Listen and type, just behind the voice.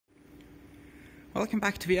Welcome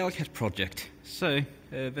back to the Elcat project. So,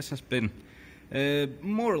 this has been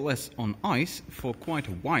more or less on ice for quite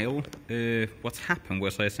a while. What's happened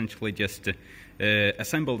was I essentially just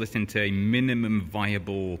assembled this into a minimum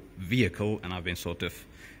viable vehicle, and I've been sort of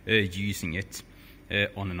using it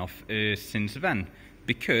on and off since then.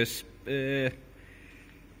 Because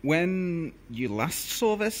when you last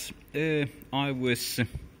saw this, I was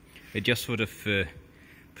just sort of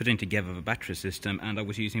putting together the battery system, and I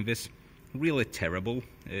was using this really terrible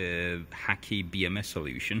hacky BMS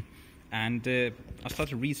solution, and I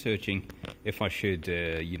started researching if I should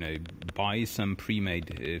buy some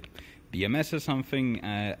pre-made BMS or something,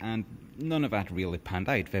 and none of that really panned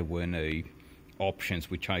out. There were no options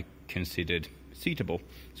which I considered suitable,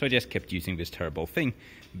 so I just kept using this terrible thing,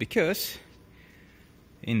 because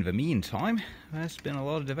in the meantime there's been a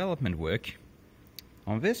lot of development work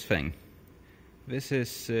on this thing. This is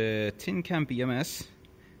TinCanBMS,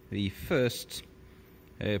 the first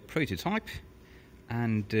prototype,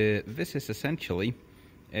 and this is essentially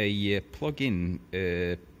a plug-in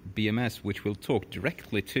BMS which will talk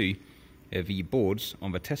directly to the boards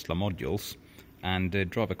on the Tesla modules and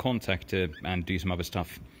drive a contactor and do some other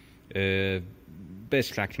stuff.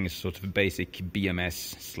 Basically acting as a sort of basic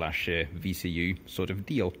BMS/VCU sort of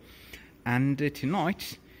deal. And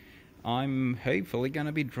tonight I'm hopefully going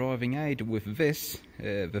to be driving out with this,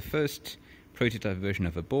 the first prototype version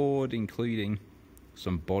of a board, including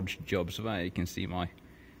some bodged jobs there. You can see my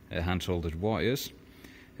hand-soldered wires,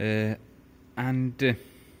 and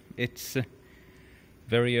it's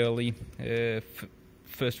very early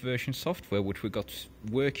first version software which we got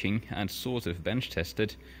working and sort of bench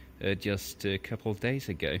tested just a couple of days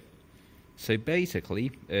ago. So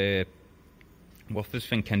basically what this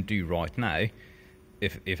thing can do right now,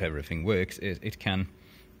 if everything works, is it can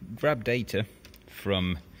grab data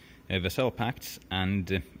from the cell packs,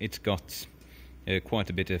 and it's got quite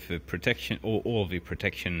a bit of protection, or all the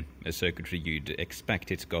protection circuitry you'd expect.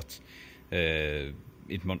 It's got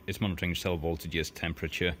it's monitoring cell voltages,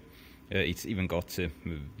 temperature. It's even got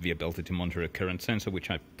the ability to monitor a current sensor, which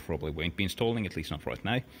I probably won't be installing, at least not right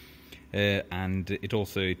now. And it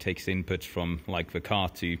also takes inputs from like the car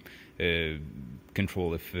to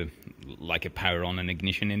control if like a power on and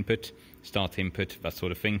ignition input, start input, that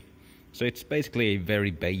sort of thing. So it's basically a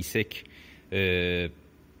very basic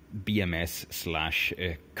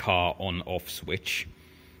BMS/car on-off switch,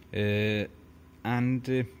 and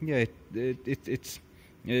yeah, it's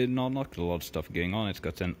not got a lot of stuff going on. It's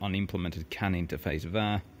got an unimplemented CAN interface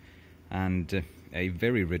there, and a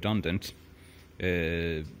very redundant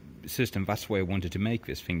system. That's why I wanted to make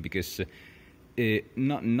this thing, because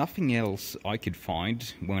nothing else I could find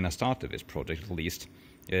when I started this project, at least,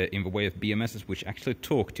 in the way of BMSs which actually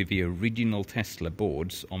talk to the original Tesla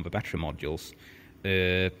boards on the battery modules,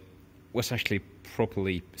 was actually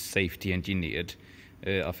properly safety engineered.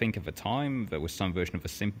 I think at the time there was some version of a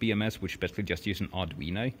simp BMS which basically just used an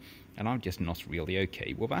Arduino, and I'm just not really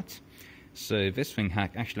okay with that. So this thing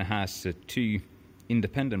actually has two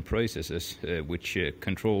independent processors which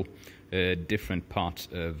control different parts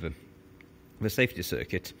of the safety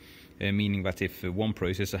circuit. Meaning that if one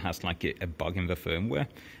processor has like a bug in the firmware,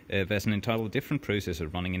 there's an entirely different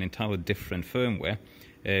processor running an entirely different firmware,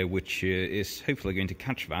 which is hopefully going to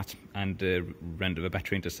catch that and render the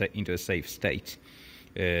battery into a safe state.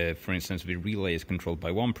 For instance, the relay is controlled by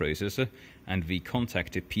one processor, and the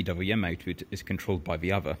contactor PWM output is controlled by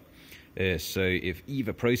the other. So if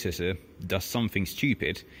either processor does something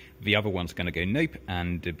stupid, the other one's going to go nope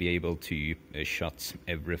and be able to shut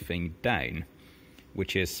everything down,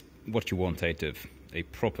 which is what you want out of a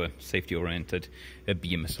proper safety-oriented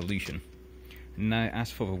BMS solution. Now,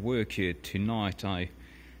 as for the work here tonight,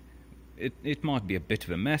 it might be a bit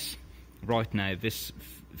of a mess. Right now, this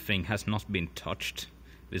thing has not been touched.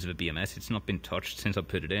 This is the BMS. It's not been touched since I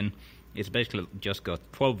put it in. It's basically just got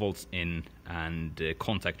 12 volts in and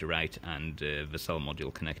contactor out and the cell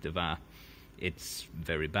module connector there. It's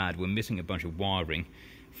very bad. We're missing a bunch of wiring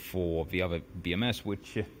for the other BMS,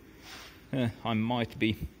 which I might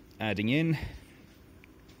be adding in.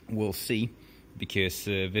 We'll see, because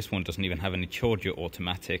this one doesn't even have any charger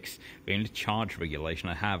automatics. The only charge regulation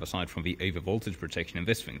I have, aside from the over voltage protection in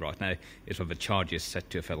this thing right now, is when the charge is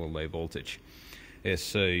set to a fairly low voltage.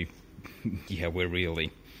 So yeah, we're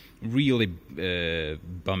really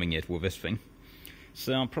bumming it with this thing.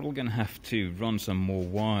 So I'm probably going to have to run some more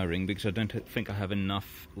wiring, because I don't think I have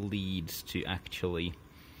enough leads to actually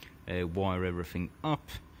wire everything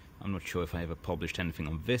up. I'm not sure if I ever published anything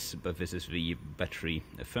on this, but this is the battery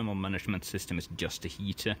thermal management system. It's just a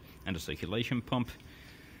heater and a circulation pump.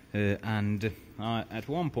 And at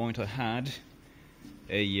one point I had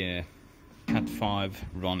a Elcat 5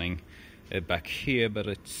 running back here, but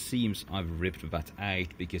it seems I've ripped that out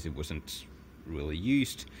because it wasn't really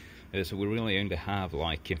used. So we really only have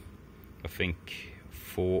like, I think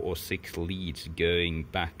 4 or 6 leads going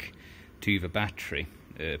back to the battery,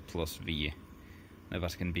 plus the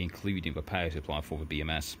that's going to be including the power supply for the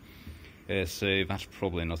BMS. So that's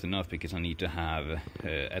probably not enough, because I need to have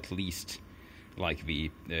at least like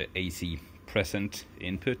the AC present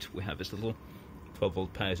input. We have this little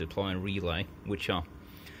 12-volt power supply and relay, which are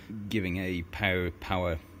giving a power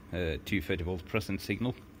 230-volt present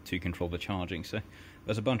signal to control the charging. So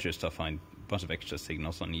there's a bunch of stuff, a bunch of extra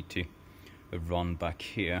signals I need to run back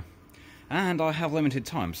here, and I have limited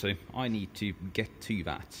time, so I need to get to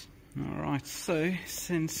that. Alright, so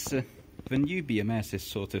since the new BMS is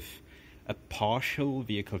sort of a partial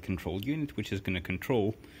vehicle control unit, which is going to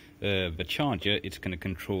control the charger, it's going to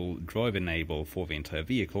control drive enable for the entire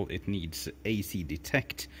vehicle, it needs AC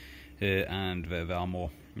detect, and there are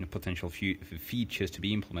more potential features to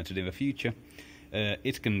be implemented in the future.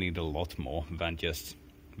 It's going to need a lot more than just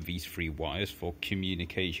these 3 wires for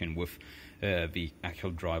communication with the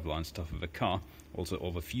actual driveline stuff of the car. Also,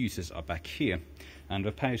 all the fuses are back here, and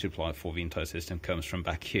the power supply for the entire system comes from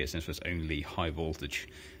back here, since there's only high voltage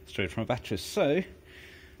straight from a battery. So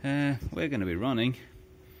we're going to be running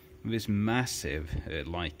this massive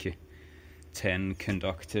like 10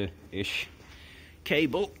 conductor-ish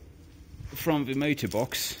cable from the motor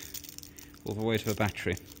box all the way to the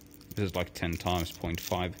battery. This is like 10 times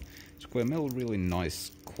 0.5 square mil, really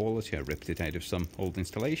nice quality. I ripped it out of some old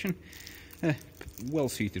installation. Well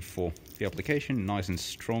suited for the application, nice and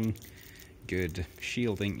strong, good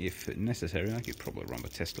shielding if necessary. I could probably run the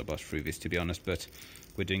Tesla bus through this, to be honest, but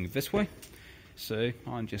we're doing it this way. So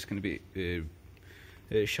I'm just going to be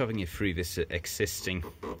shoving it through this existing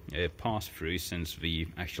pass-through, since the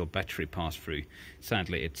actual battery pass-through,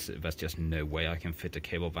 sadly there's just no way I can fit a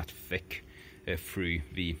cable that thick through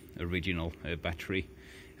the original battery.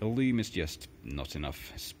 The loom is just not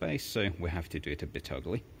enough space, so we have to do it a bit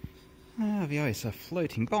ugly. The ice are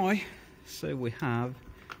floating by, so we have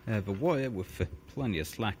the wire with plenty of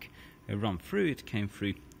slack run through. It came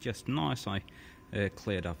through just nice. I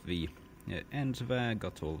cleared up the ends there,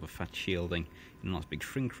 got all the fat shielding in a nice big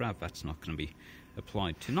shrink wrap. That's not going to be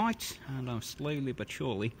applied tonight, and I'm slowly but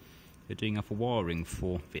surely doing up a wiring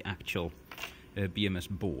for the actual BMS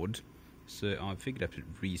board. So I figured out a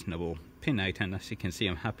reasonable pin out, and as you can see,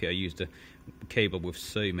 I'm happy I used a cable with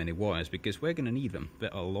so many wires, because we're going to need them.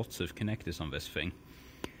 There are lots of connectors on this thing.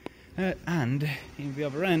 And in the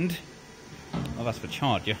other end, oh, that's the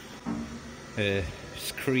charger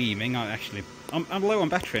screaming. I'm low on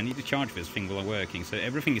battery. I need to charge this thing while I'm working, so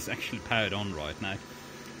everything is actually powered on right now.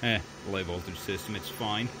 Low voltage system, it's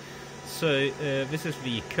fine. So this is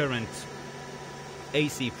the current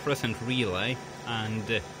AC present relay,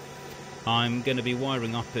 and I'm going to be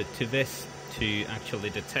wiring up to this to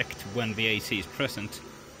actually detect when the AC is present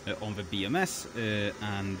on the BMS.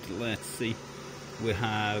 And let's see, we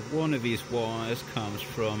have one of these wires comes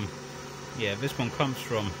from, this one comes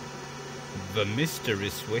from the mystery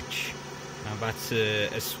switch, and that's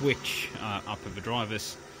a switch up at the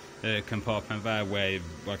driver's compartment there, where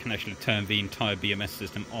I can actually turn the entire BMS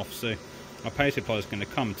system off. So our power supply is going to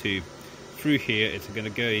come through here. It's going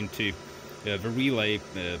to go into the relay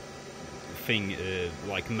thing,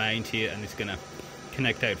 like mount here, and it's going to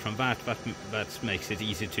connect out from that. That makes it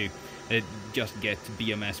easy to just get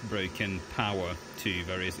BMS broken power to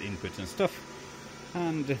various inputs and stuff.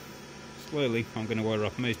 And slowly I'm going to wire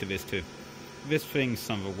up most of this to this thing.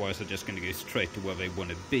 Some of the wires are just going to go straight to where they want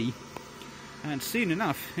to be, and soon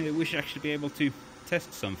enough we should actually be able to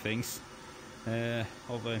test some things.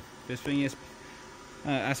 Although this thing is,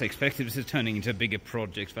 as expected, this is turning into a bigger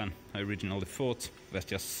project than I originally thought. There's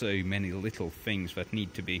just so many little things that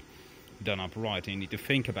need to be done up right, and you need to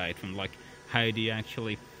think about them, like how do you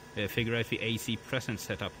actually figure out the AC present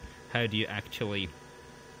setup, how do you actually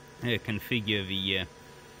configure the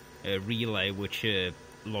relay which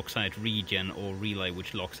locks out regen, or relay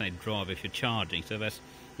which locks out drive if you're charging. So there's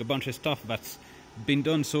a bunch of stuff that's been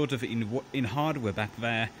done sort of in hardware back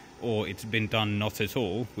there, or it's been done not at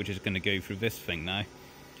all, which is going to go through this thing now.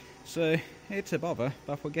 So it's a bother,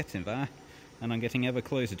 but we're getting there, and I'm getting ever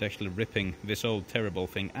closer to actually ripping this old terrible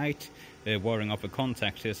thing out, wiring up the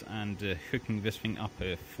contactors, and hooking this thing up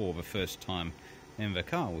for the first time in the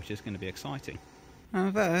car, which is going to be exciting.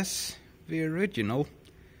 And there's the original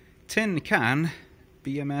tin can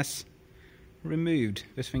BMS removed.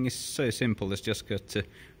 This thing is so simple. It's just got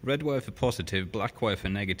red wire for positive, black wire for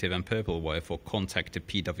negative, and purple wire for contact to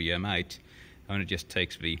PWM out. And it just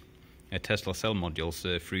takes the Tesla cell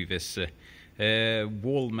modules through this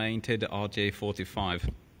Wall-mounted RJ45.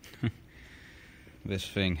 This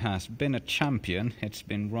thing has been a champion. It's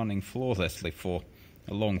been running flawlessly for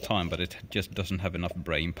a long time, but it just doesn't have enough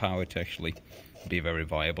brain power to actually be very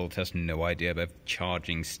viable. It has no idea about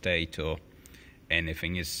charging state or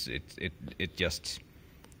anything. It just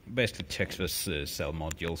basically checks the cell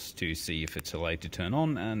modules to see if it's allowed to turn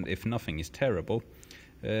on, and if nothing is terrible,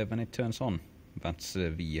 then it turns on. That's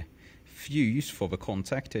the fuse for the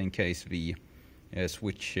contactor in case the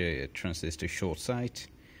switch transistor shorts out.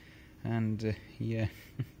 And yeah,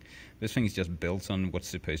 this thing is just built on what's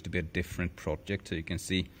supposed to be a different project. So you can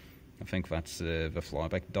see, I think that's the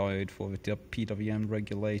flyback diode for the PWM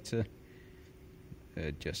regulator,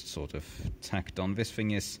 just sort of tacked on. This thing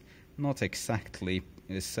is not exactly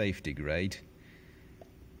a safety grade,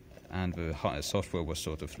 and the software was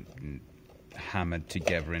sort of hammered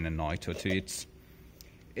together in a night or two.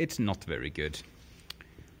 It's not very good.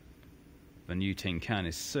 The new TinCan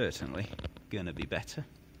is certainly gonna be better.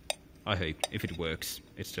 I hope, if it works.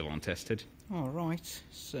 It's still untested. Alright,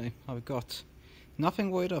 so I've got nothing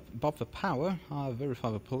wired up above the power. I've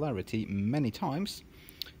verified the polarity many times.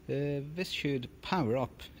 This should power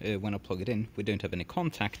up when I plug it in. We don't have any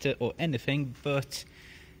contactor or anything, but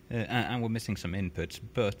and we're missing some inputs.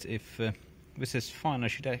 But if this is fine, I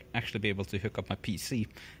should actually be able to hook up my PC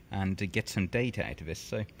and get some data out of this.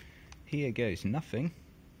 So here goes nothing.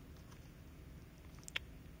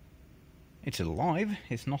 It's alive,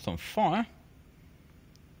 it's not on fire,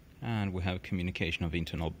 and we have communication of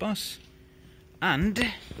internal bus, and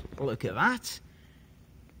look at that.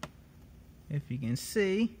 If you can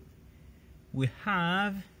see, we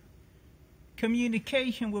have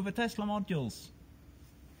communication with the Tesla modules.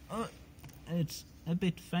 It's a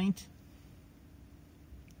bit faint,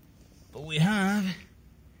 but we have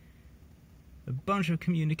a bunch of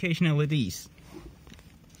communication LEDs.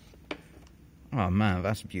 Oh man,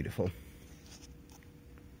 that's beautiful.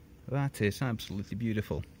 That is absolutely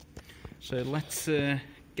beautiful. So let's get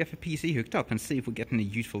the PC hooked up and see if we get any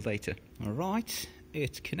useful data. Alright,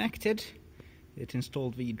 it's connected. It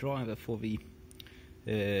installed the driver for the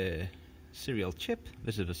serial chip.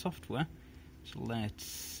 This is the software. So let's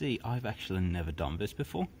see. I've actually never done this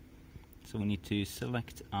before. So we need to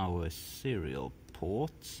select our serial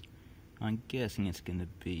ports. I'm guessing it's going to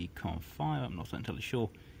be COM5. I'm not entirely sure.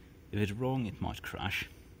 If it's wrong, it might crash.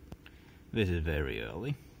 This is very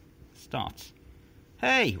early. Starts.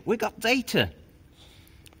 Hey, we got data!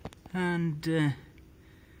 And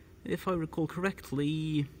if I recall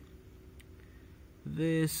correctly,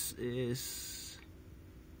 this is...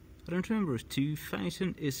 I don't remember if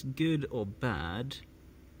 2000 is good or bad.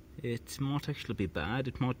 It might actually be bad.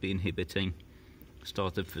 It might be inhibiting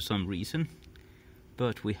startup for some reason.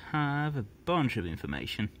 But we have a bunch of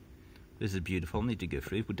information. This is beautiful. I need to go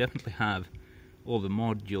through it. We definitely have all the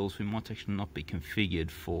modules. We might actually not be configured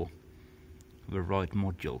for the right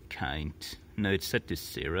module count. No, it's set to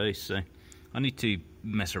 0, so I need to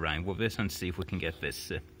mess around with this and see if we can get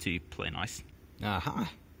this to play nice. Aha!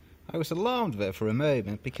 I was alarmed there for a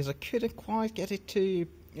moment because I couldn't quite get it to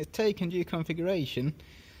take a new configuration,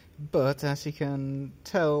 but as you can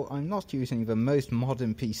tell, I'm not using the most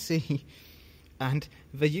modern PC, and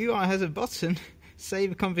the UI has a button,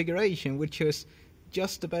 save configuration, which was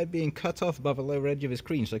just about being cut off by the lower edge of the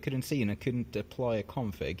screen, so I couldn't see and I couldn't apply a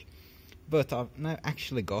config. But I've now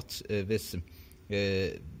actually got this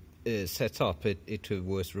set up. It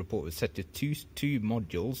was reported set to two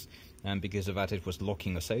modules, and because of that it was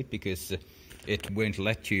locking us out, because it won't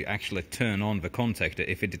let you actually turn on the contactor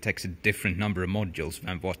if it detects a different number of modules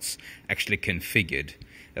than what's actually configured.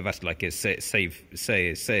 That's like a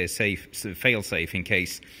fail-safe in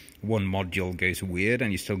case one module goes weird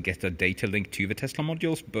and you still get a data link to the Tesla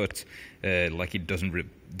modules, but like it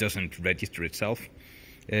doesn't register itself.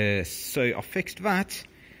 So I fixed that,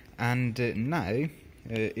 and now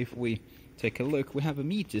if we take a look, we have a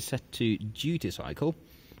meter set to duty cycle,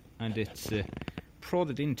 and it's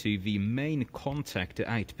prodded into the main contactor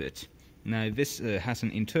output. Now this has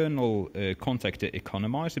an internal contactor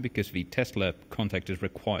economizer, because the Tesla contactors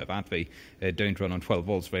require that. They don't run on 12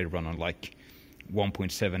 volts, they run on like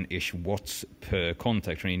 1.7-ish watts per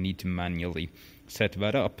contactor, and you need to manually set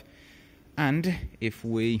that up. And if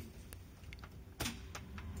we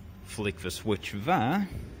flick the switch there,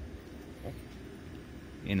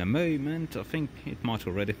 in a moment, I think it might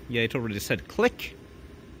already, yeah, it already said click,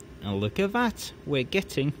 and look at that, we're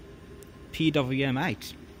getting PWM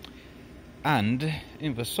out. And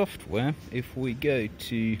in the software, if we go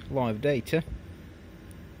to live data,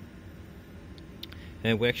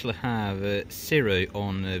 we actually have 0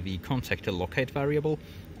 on the contactor locate variable,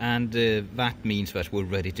 and that means that we're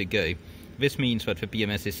ready to go. This means that the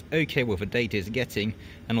BMS is okay with the data it's getting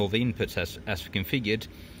and all the inputs as configured,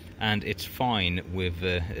 and it's fine with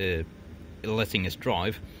letting us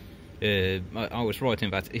drive. I was right in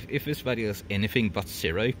that if this value is anything but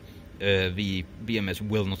 0, the BMS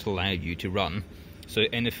will not allow you to run. So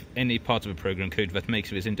any part of the program code that makes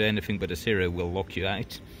this into anything but a 0 will lock you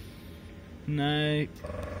out. No.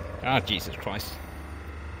 Ah, Jesus Christ.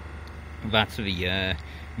 That's the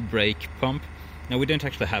brake pump. Now, we don't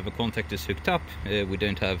actually have the contactors hooked up. We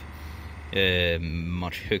don't have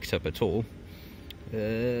much hooked up at all.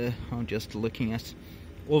 I'm just looking at...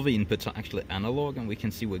 all the inputs are actually analog, and we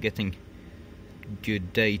can see we're getting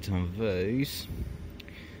good data on those.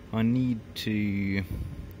 I need to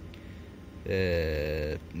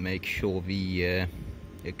make sure the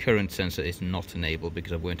current sensor is not enabled,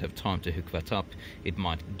 because I won't have time to hook that up. It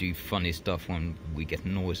might do funny stuff when we get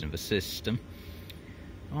noise in the system.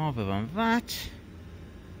 Other than that,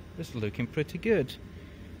 it's looking pretty good.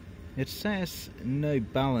 It says no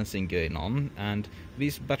balancing going on, and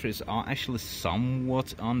these batteries are actually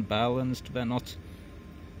somewhat unbalanced. They're not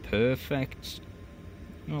perfect.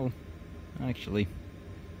 Well, actually,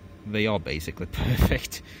 they are basically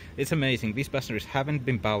perfect. It's amazing. These batteries haven't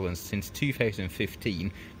been balanced since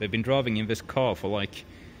 2015. They've been driving in this car for like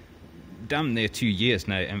damn near 2 years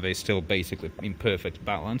now, and they're still basically in perfect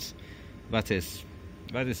balance. That is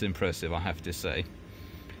impressive, I have to say.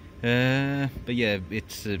 But yeah,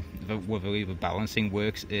 it's the way the balancing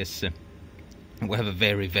works is we have a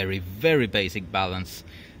very, very, very basic balance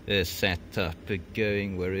setup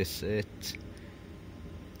going. Where is it?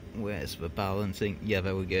 Where's the balancing? Yeah,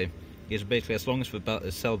 there we go. It's basically as long as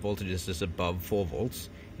the cell voltage is above 4 volts,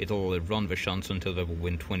 it'll run the shunts until they will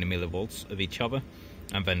win 20 millivolts of each other,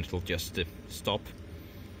 and then it'll just stop.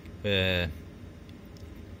 So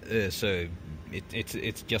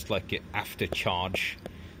it's just like after charge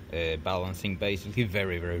balancing, basically.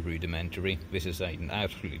 Very, very rudimentary. This is an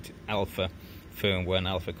absolute alpha firmware and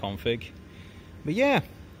alpha config. But yeah,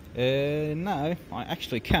 now I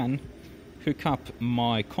actually can hook up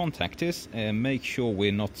my contactors and make sure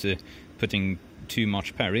we're not putting too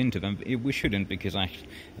much power into them. We shouldn't, because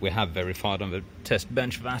we have verified on the test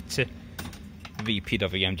bench that the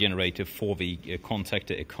PWM generator for the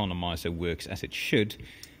contactor economizer works as it should.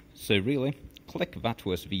 So really, click, that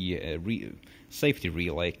was the safety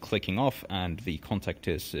relay clicking off and the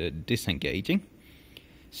contactors disengaging.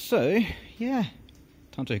 So yeah,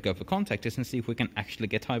 time to hook up the contactors and see if we can actually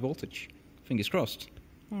get high voltage. Fingers crossed.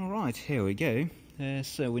 Alright, here we go.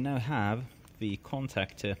 So we now have the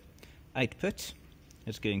contactor output.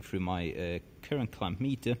 It's going through my current clamp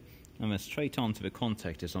meter and then straight onto the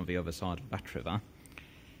contactors on the other side of the battery there.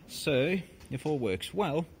 So, if all works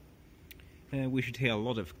well, we should hear a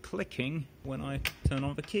lot of clicking when I turn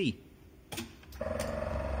on the key.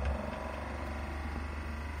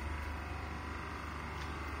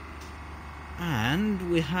 And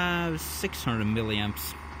we have 600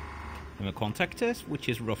 milliamps in the contactors, which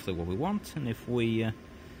is roughly what we want. And if we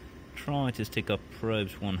try to stick up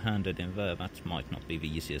probes one-handed in there, that might not be the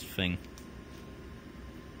easiest thing.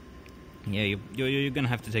 Yeah, you're going to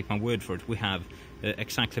have to take my word for it. We have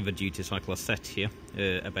exactly the duty cycle set here,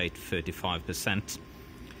 about 35%.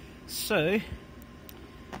 So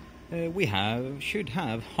we should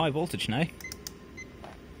have high voltage now.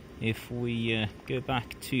 If we go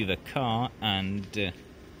back to the car and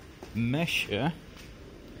measure,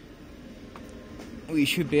 we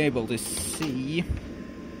should be able to see,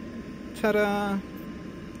 ta-da,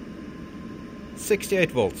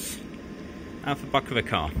 68 volts out the back of the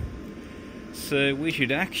car. So we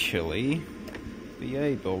should actually be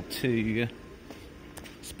able to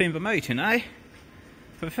spin the motor now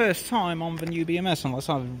for the first time on the new BMS, unless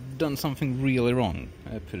I've done something really wrong.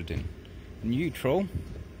 Put it in neutral,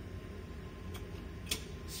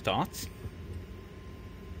 start.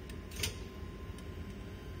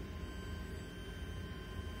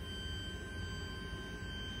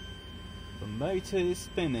 The motor is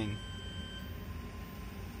spinning.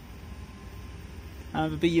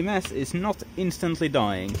 And the BMS is not instantly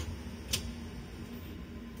dying.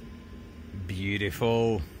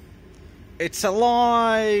 Beautiful. It's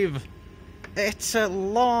alive! It's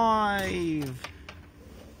alive!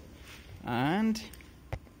 And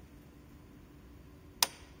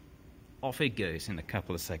off it goes in a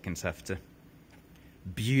couple of seconds after.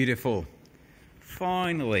 Beautiful.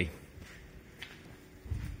 Finally.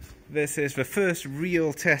 This is the first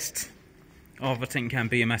real test of the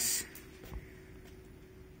TinCanBMS.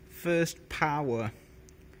 First power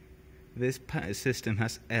this system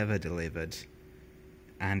has ever delivered,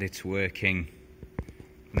 and it's working.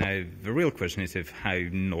 Now, the real question is how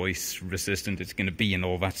noise resistant it's going to be and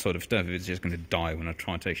all that sort of stuff. If it's just going to die when I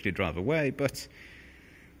try to actually drive away, but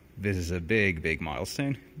this is a big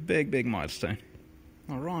milestone. Big milestone.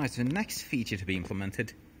 Alright, the next feature to be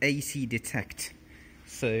implemented, AC detect.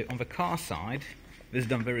 So on the car side, this is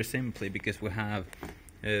done very simply because we have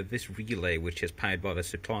this relay which is powered by the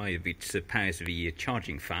supply which powers the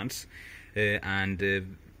charging fans,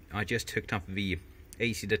 and I just hooked up the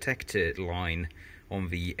AC detector line on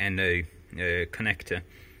the NO connector.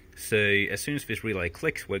 So as soon as this relay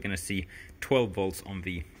clicks, we're going to see 12 volts on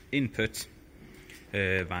the input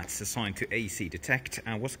that's assigned to AC detect,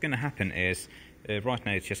 and what's going to happen is right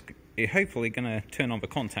now it's just hopefully going to turn on the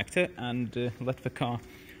contactor and let the car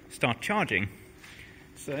start charging.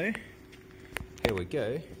 So here we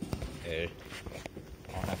go.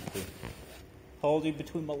 I'll have to hold it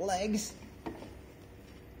between my legs.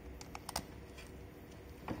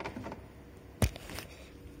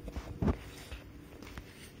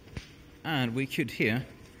 And we could hear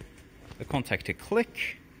the contactor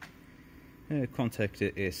click. The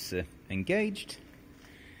contactor is engaged.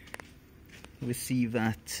 We see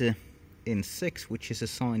that in 6, which is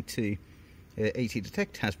assigned to AC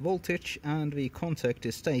detect, has voltage, and the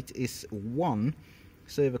contactor state is 1,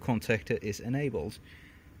 so the contactor is enabled,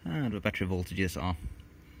 and the battery voltages are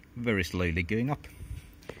very slowly going up.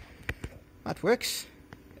 That works.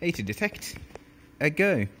 AC detect, a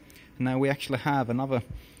go. Now we actually have another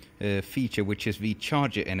feature, which is the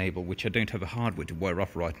charger enable, which I don't have the hardware to wire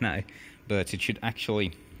up right now, but it should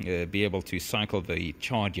actually be able to cycle the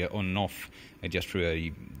charger on and off just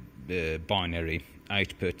through a binary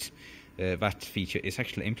output. That feature is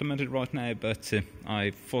actually implemented right now, but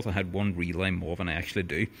I thought I had one relay more than I actually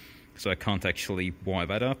do, so I can't actually wire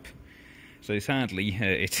that up. So sadly,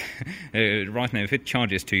 it right now, if it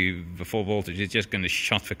charges to the full voltage, it's just going to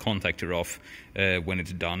shut the contactor off when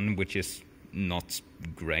it's done, which is not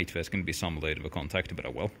great. There's going to be some load of a contactor, but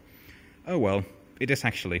oh well, it is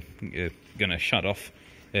actually going to shut off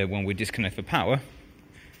when we disconnect the power.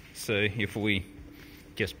 So if we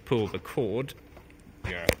just pull the cord,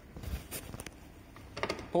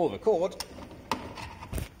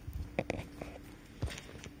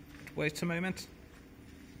 wait a moment,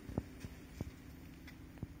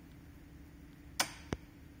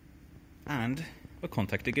 and the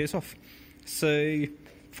contactor goes off. So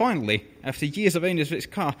finally, after years of owning this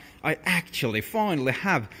car, I actually finally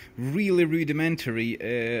have really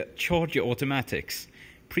rudimentary charger automatics.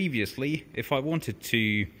 Previously, if I wanted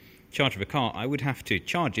to charge the car, I would have to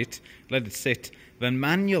charge it, let it sit, then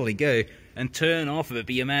manually go and turn off the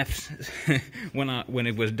BMS when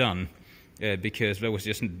it was done, because there was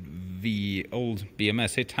just the old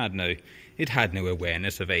BMS. It had no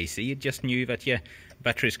awareness of AC. It just knew that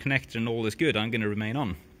battery's connected and all is good. I'm going to remain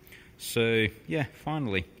on. So yeah,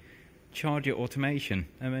 finally, charger automation,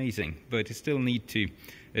 amazing. But you still need to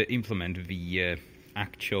implement the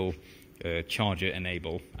actual charger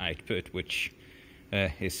enable output, which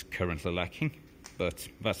is currently lacking. But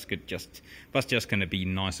that's just going to be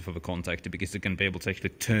nicer for the contactor, because they're going to be able to actually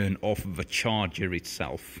turn off the charger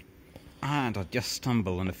itself. And I just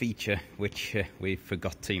stumbled on a feature which we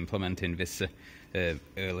forgot to implement in this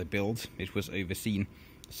early build. It was overseen.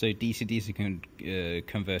 So DC-DC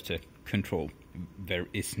converter control, there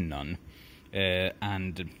is none.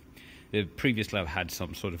 And previously I've had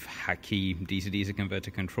some sort of hacky DC-DC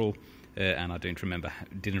converter control, and I didn't remember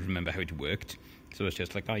how it worked. So it's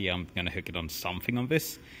just like, oh yeah, I'm going to hook it on something on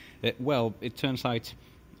this. Well, it turns out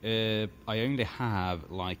I only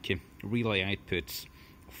have like relay outputs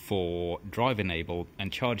for drive enable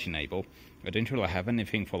and charge enable. I don't really have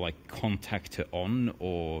anything for like contactor on,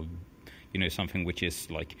 or something which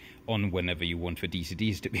is like on whenever you want for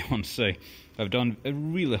DC-DC to be on. So I've done a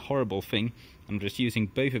really horrible thing. I'm just using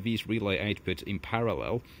both of these relay outputs in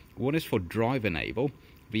parallel. One is for drive enable,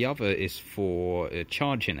 the other is for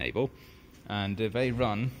charge enable, and they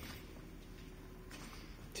run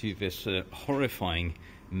to this horrifying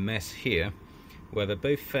mess here, where they're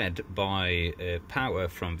both fed by power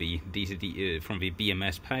from the from the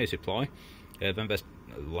BMS power supply. Then there's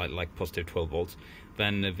like positive 12 volts.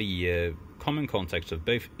 Then the common contacts of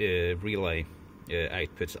both relay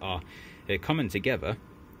outputs are common together,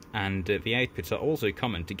 and the outputs are also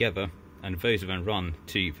common together, and those then run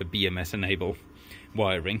to the BMS enable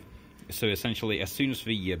wiring. So essentially, as soon as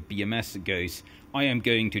the BMS goes, I am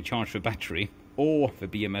going to charge the battery, or the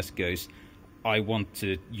BMS goes, I want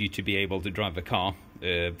you to be able to drive the car,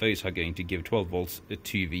 those are going to give 12 volts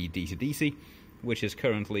to the DC-DC, which is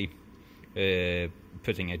currently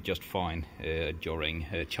putting it just fine during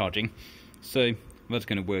charging. So that's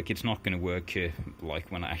going to work. It's not going to work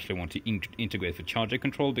like when I actually want to integrate the charger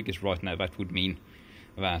control, because right now that would mean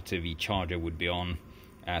that the charger would be on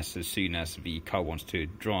as soon as the car wants to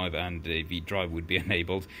drive, and the drive would be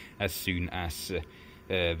enabled as soon as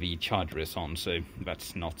the charger is on. So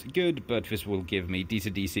that's not good, but this will give me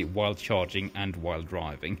DC-DC while charging and while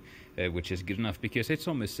driving, which is good enough because it's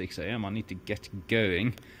almost 6 AM. I need to get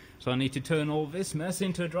going, so I need to turn all this mess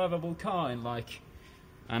into a drivable car in like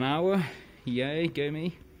an hour. Yay, go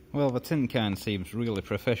me. Well, the tin can seems really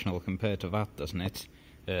professional compared to that, doesn't it?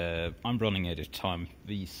 I'm running out of time.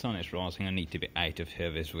 The sun is rising. I need to be out of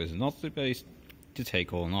here. This was not supposed to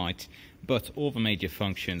take all night, but all the major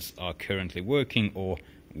functions are currently working or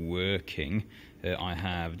working. I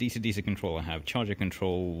have DC-DC control, I have charger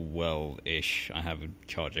control, well-ish, I have a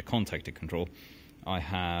charger contactor control, I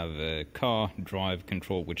have car drive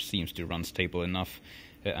control, which seems to run stable enough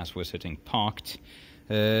as we're sitting parked,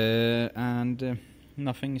 and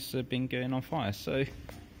nothing's been going on fire, so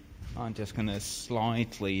I'm just going to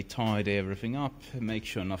slightly tidy everything up, make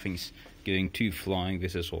sure nothing's going too flying.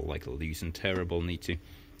 This is all like loose and terrible, need to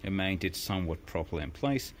mount it somewhat properly in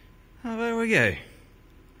place. Oh, there we go.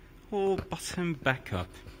 All buttoned back up,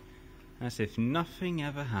 as if nothing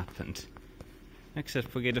ever happened, except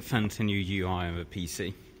for get a fancy new UI on the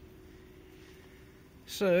PC.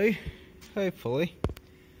 So, hopefully,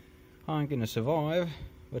 I'm going to survive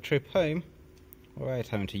the trip home without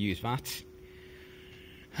having to use that.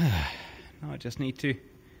 Now I just need to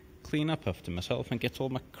clean up after myself and get all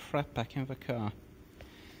my crap back in the car.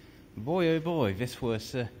 Boy oh boy, this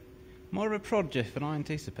was more of a project than I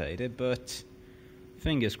anticipated, but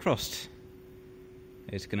fingers crossed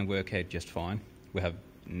it's going to work out just fine.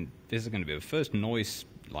 This is going to be the first noise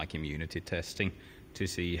like immunity testing to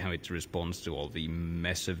see how it responds to all the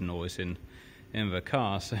mess of noise in the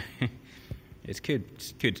car, so it could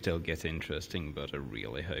still get interesting, but I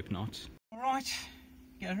really hope not. Alright,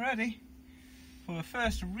 get ready for the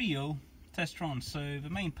first real test run. So the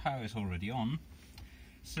main power is already on,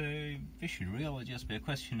 so this should really just be a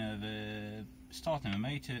question of starting the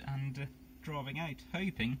motor and driving out,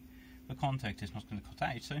 hoping the contact is not going to cut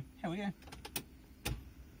out. So here we go.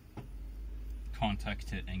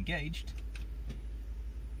 Contactor engaged,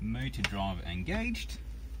 motor drive engaged,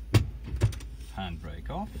 handbrake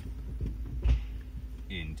off,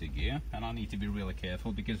 into gear, and I need to be really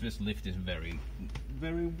careful because this lift is very,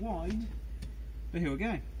 very wide. But here we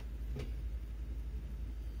go.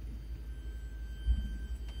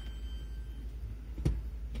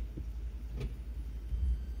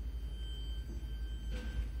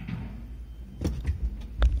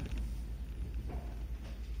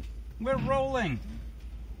 We're rolling.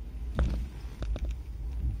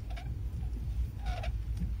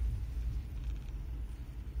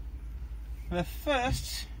 The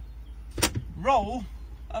first roll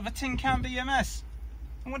of a TinCanBMS.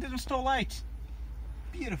 And we didn't stall out.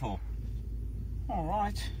 Beautiful.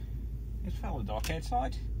 Alright. It's fairly dark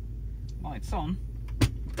outside. Lights on.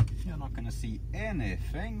 You're not going to see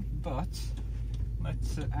anything, but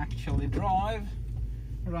let's actually drive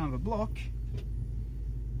around the block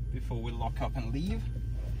before we lock up and leave.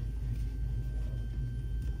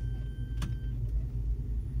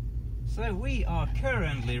 So we are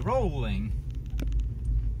currently rolling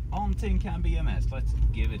on TinCanBMS. Let's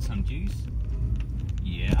give it some juice.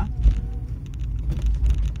 Yeah.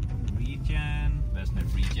 Regen. There's no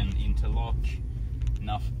regen interlock.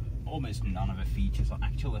 Almost none of the features are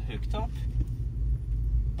actually hooked up.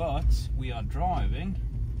 But we are driving,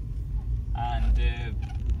 and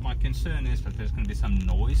my concern is that there's going to be some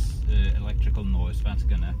noise, electrical noise, that's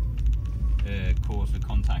going to cause the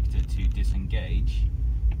contactor to disengage.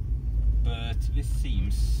 But this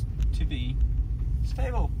seems to be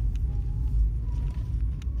stable.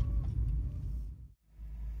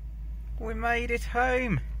 We made it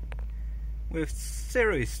home with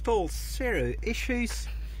zero issues.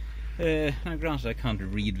 Now granted I can't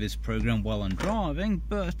read this program while I'm driving,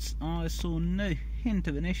 but I saw no hint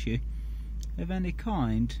of an issue of any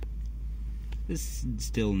kind. This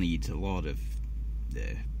still needs a lot of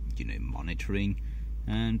monitoring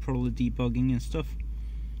and probably debugging and stuff,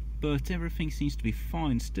 but everything seems to be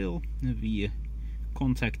fine still. The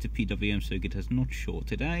contactor PWM circuit has not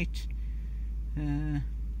shorted out.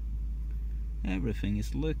 Everything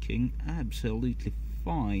is looking absolutely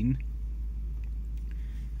fine,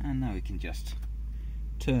 and now we can just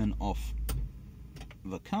turn off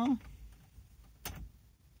the car,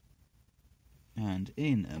 and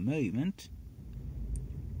in a moment,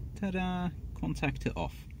 ta-da, contactor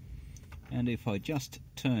off. And if I just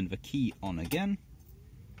turn the key on again,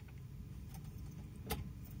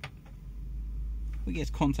 we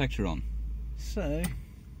get contactor on. So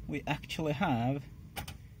we actually have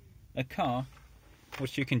a car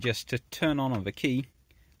which you can just turn on the key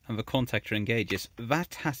and the contactor engages.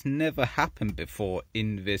 That has never happened before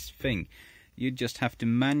in this thing. You just have to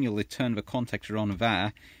manually turn the contactor on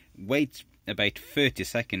there, wait about 30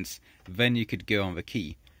 seconds, then you could go on the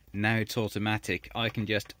key. Now it's automatic. I can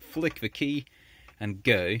just flick the key and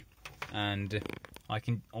go, and I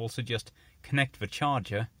can also just connect the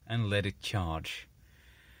charger and let it charge.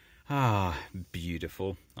 Ah,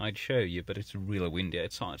 beautiful. I'd show you, but it's really windy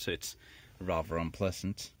outside, so it's rather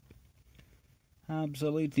unpleasant.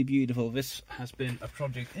 Absolutely beautiful. This has been a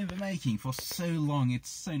project in the making for so long. It's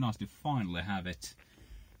so nice to finally have it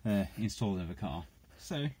installed in the car.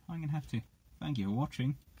 So I'm going to have to thank you for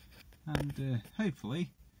watching, and hopefully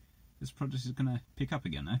this project is going to pick up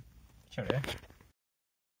again now. Cheerio.